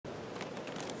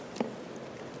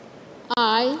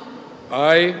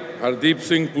I, Hardeep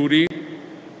Singh Puri,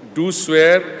 do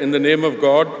swear in the name of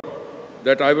God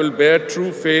that I will bear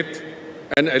true faith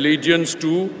and allegiance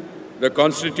to the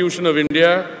Constitution of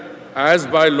India as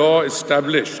by law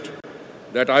established,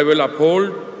 that I will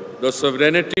uphold the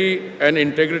sovereignty and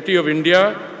integrity of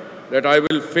India, that I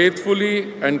will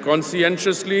faithfully and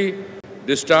conscientiously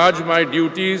discharge my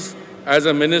duties as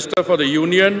a Minister for the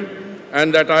Union,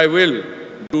 and that I will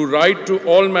do right to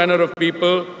all manner of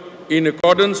people in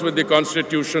accordance with the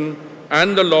Constitution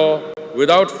and the law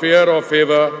without fear or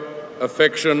favor,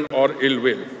 affection or ill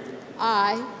will.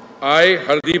 I,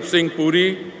 Hardeep Singh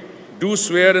Puri, do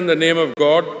swear in the name of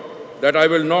God that I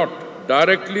will not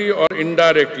directly or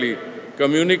indirectly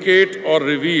communicate or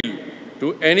reveal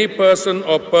to any person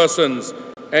or persons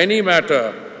any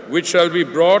matter which shall be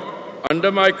brought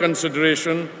under my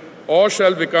consideration or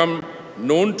shall become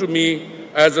known to me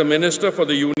as a Minister for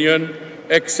the Union,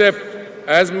 except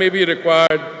as may be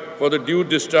required for the due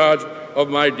discharge of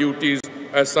my duties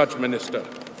as such Minister.